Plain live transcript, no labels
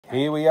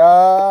Here we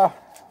are.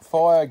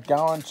 Fire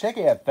going. Check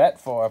out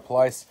that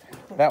fireplace.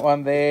 That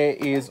one there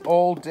is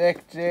all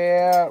decked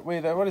out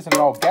with, what is it, an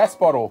old gas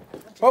bottle.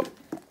 Oh,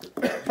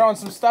 throwing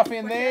some stuff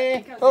in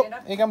there. Oh,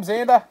 here comes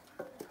Xander.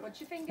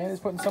 Watch your fingers. And he's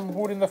putting some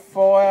wood in the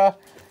fire.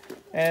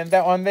 And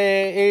that one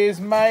there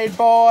is made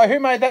by, who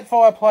made that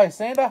fireplace,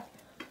 Xander?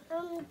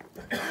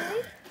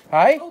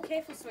 Hey? Oh,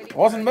 careful, sweetie.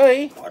 Wasn't me.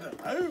 I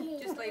don't know.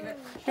 Just leave it.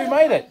 Who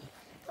made it?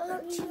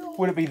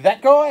 Would it be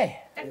that guy?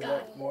 That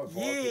guy.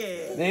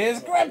 Yeah.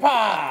 There's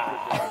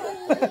Grandpa.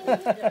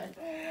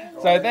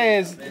 So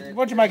there's,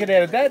 what'd you make it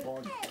out of, Dad?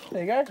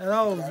 There you go. An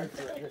old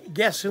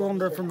gas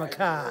cylinder from a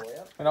car.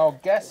 An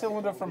old gas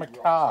cylinder from a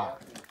car.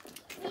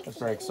 That's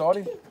very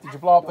exciting. Did you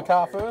blow up the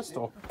car first,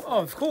 or? Oh,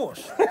 of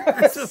course.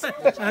 That's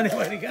the only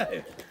way to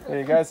go. There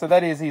you go. So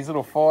that is his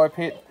little fire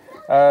pit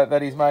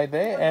that he's made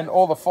there, and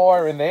all the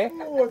fire in there.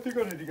 Oh, I think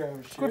I need to go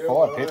and Good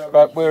fire pit,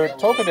 but we're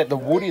talking about the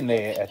wood in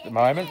there at the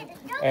moment,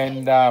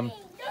 and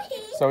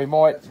so we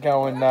might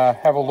go and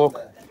have a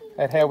look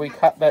at how we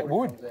cut that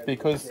wood,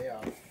 because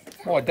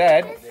my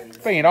dad,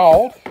 being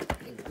old,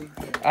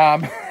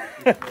 has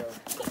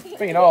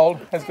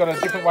got a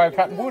different way of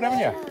cutting wood, haven't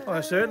you?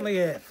 I certainly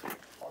have.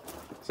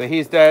 So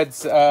here's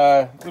Dad's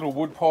little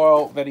wood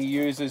pile that he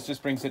uses,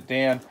 just brings it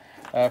down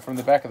from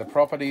the back of the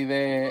property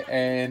there,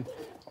 and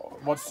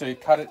wants to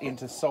cut it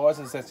into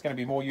sizes that's going to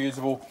be more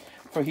usable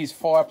for his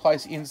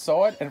fireplace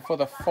inside and for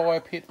the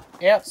fire pit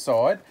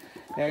outside.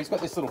 Now he's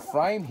got this little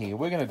frame here.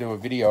 We're going to do a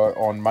video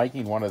on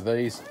making one of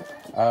these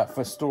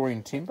for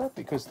storing timber,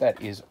 because that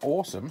is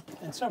awesome.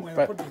 And somewhere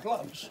to put your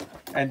gloves.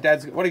 And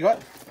Dad's, what do you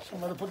got?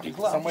 Somewhere to put your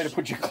gloves. Somewhere to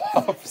put your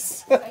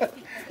gloves.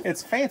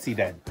 It's fancy,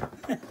 Dad.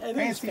 It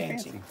is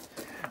fancy.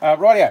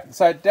 Rightio.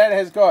 So Dad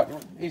has got,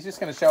 he's just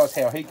going to show us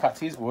how he cuts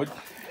his wood.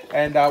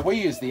 And we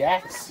use the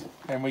axe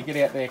and we get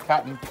out there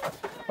cutting.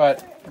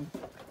 But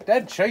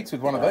Dad cheats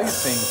with one of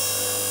these things.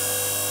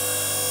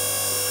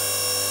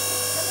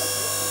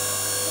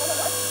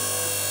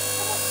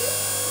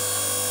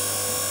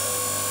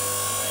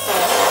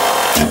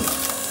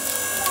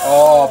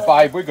 Oh,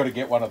 babe, we've got to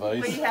get one of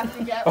these. We have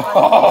to get one.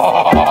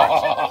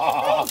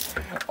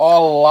 I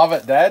love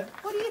it, Dad.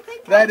 What do you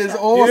think? That is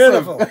awesome.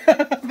 Beautiful.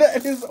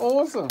 That is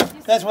awesome.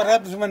 That's what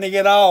happens when you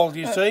get old,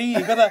 you see.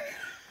 You've got to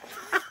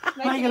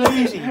make it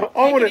easy.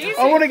 I want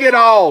to get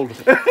old.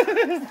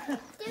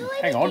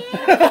 Hang on. No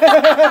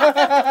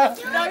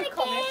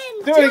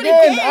comment. Do it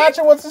again.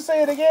 Archer wants to see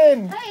it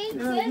again. Hey,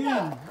 Do it again.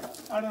 Xander.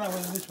 I don't know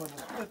whether this one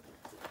is.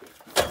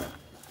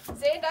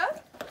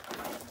 Xander,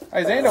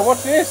 Hey, Xander,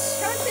 watch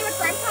this. come and see what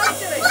Grandpa's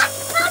doing.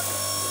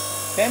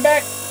 Stand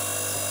back.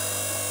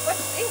 Watch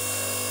this.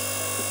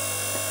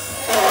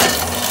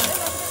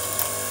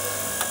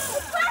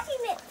 It's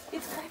cracking it.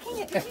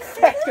 Did you see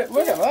Cracked that? it.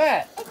 Look at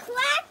that. What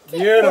a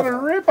Beautiful.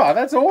 ripper.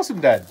 That's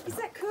awesome, Dad. Is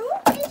that cool?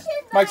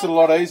 Makes it a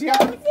lot easier.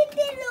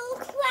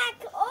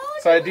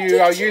 So do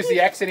you use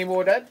the axe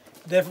anymore, Dad?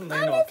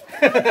 Definitely not.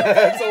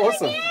 That's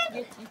awesome.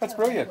 You That's tell us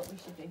brilliant. what we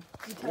should do. You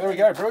tell There we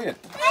us. go. Brilliant.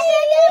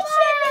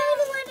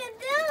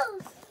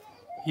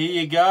 Here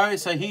you go.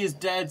 So here's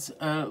Dad's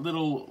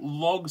little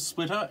log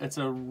splitter. It's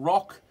a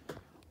Rok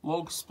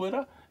Log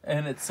Splitter,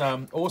 and it's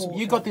awesome.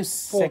 You got this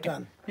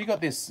second. You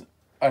got this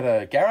at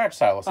a garage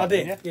sale or I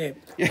something. did,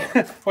 yeah.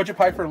 Yeah. What'd you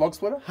pay for a log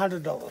splitter?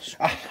 $100.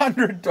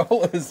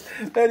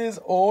 $100. That is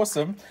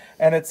awesome,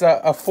 and it's a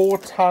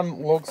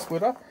 4-ton log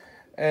splitter,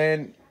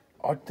 and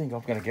I think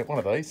I'm going to get one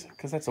of these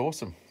because that's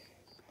awesome.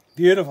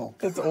 Beautiful.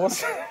 That's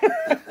awesome.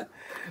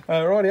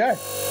 Rightio.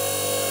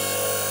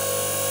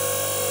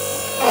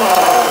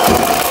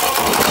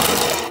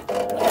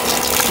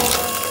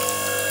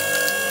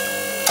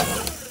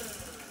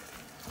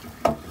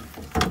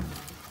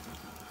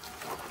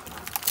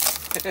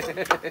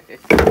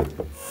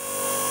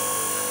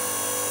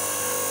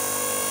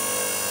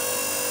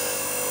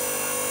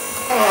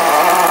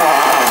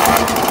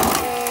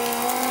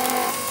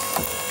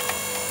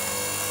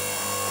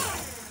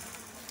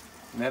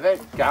 Now that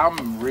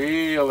gum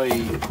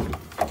really,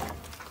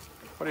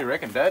 what do you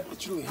reckon, Dad?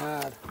 It's really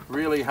hard.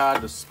 Really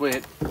hard to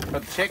split,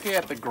 but check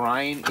out the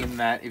grain in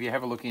that. If you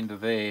have a look into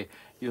there,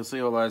 you'll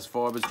see all those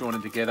fibres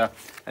joining together,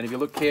 and if you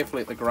look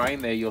carefully at the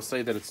grain there, you'll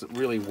see that it's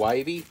really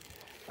wavy.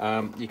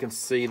 You can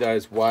see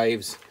those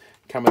waves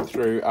coming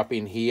through up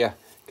in here,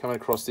 coming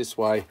across this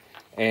way,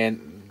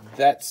 and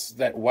that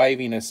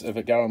waviness of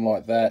it going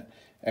like that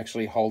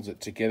actually holds it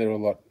together a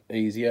lot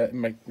easier,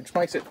 which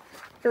makes it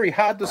very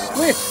hard to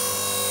split.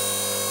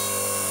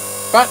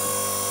 But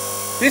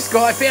this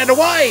guy found a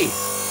way.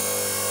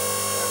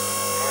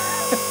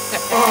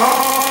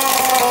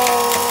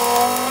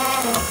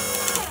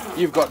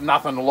 You've got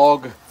nothing,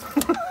 log.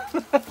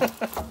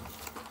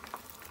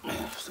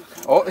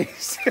 Oh,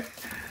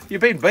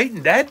 you've been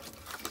beaten, Dad.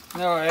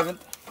 No, I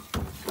haven't.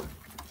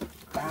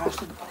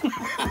 Bastard.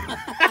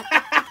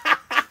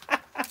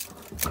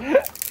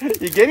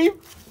 You get him?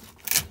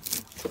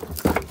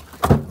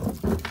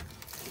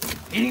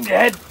 Get him,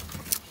 Dad.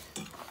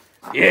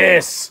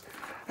 Yes.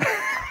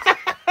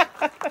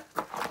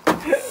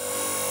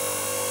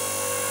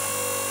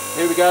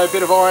 Here we go, a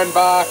bit of iron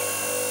bark.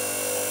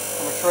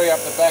 I'm going to tree up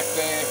the back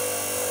there.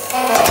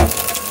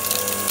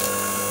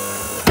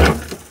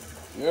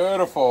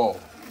 Beautiful.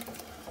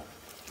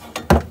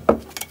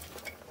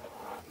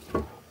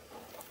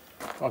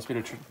 Nice bit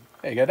of tree.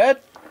 There you go,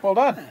 Dad. Well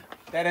done.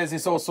 Dad has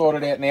this all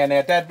sorted out now.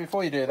 Now, Dad,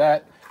 before you do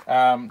that,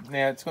 now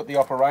it's got the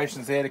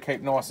operations there to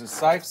keep nice and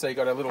safe. So you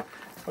got a little,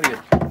 what are you,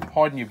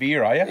 hiding your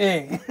beer, are you?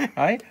 Yeah.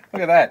 Hey,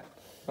 look at that.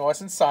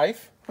 Nice and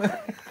safe.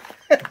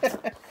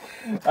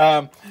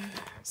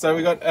 So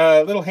we got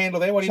a little handle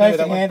there. What do you do with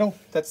that one? Handle.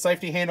 That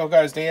safety handle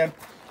goes down.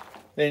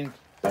 Then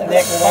And the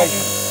activation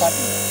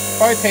button.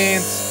 both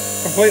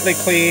hands completely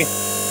clear,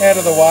 out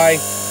of the way,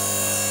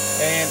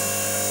 and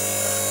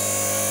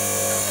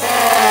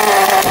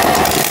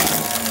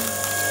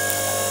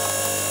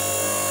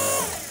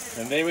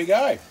there we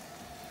go.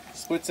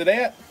 Splits it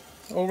out,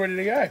 all ready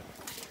to go.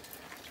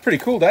 It's pretty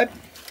cool, Dad.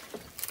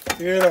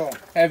 Beautiful.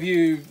 Have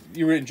you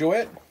enjoy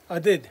it? I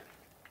did.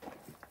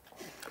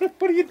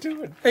 What are you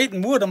doing?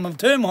 Eating wood, I'm a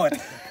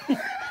termite.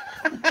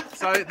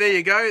 So there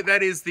you go.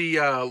 That is the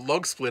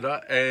log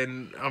splitter,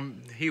 and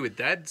I'm here with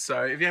Dad.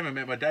 So if you haven't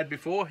met my dad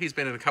before, he's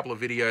been in a couple of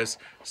videos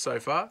so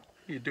far.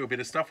 You do a bit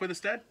of stuff with us,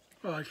 Dad?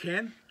 Oh, I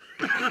can.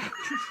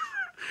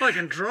 I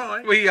can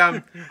try. We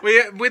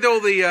with all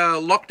the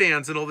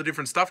lockdowns and all the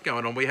different stuff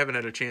going on, we haven't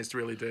had a chance to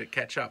really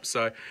catch up.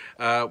 So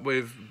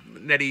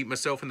Nettie,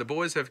 myself, and the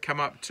boys have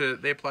come up to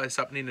their place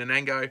up in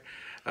Nanango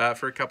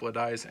for a couple of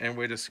days, and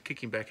we're just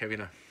kicking back,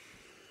 having a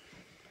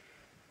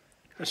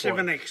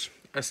 7X.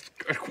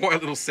 a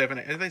quiet little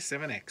 7X. Are they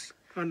 7X?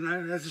 I don't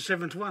know, that's a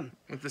 7th one.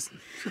 With this.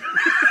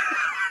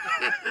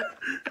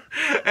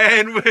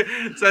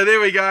 So there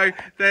we go.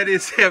 That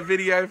is our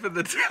video for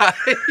the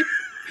day.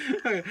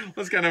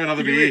 Let's go and have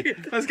another beer.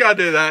 Let's go and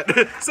do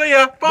that. See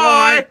ya.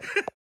 Bye.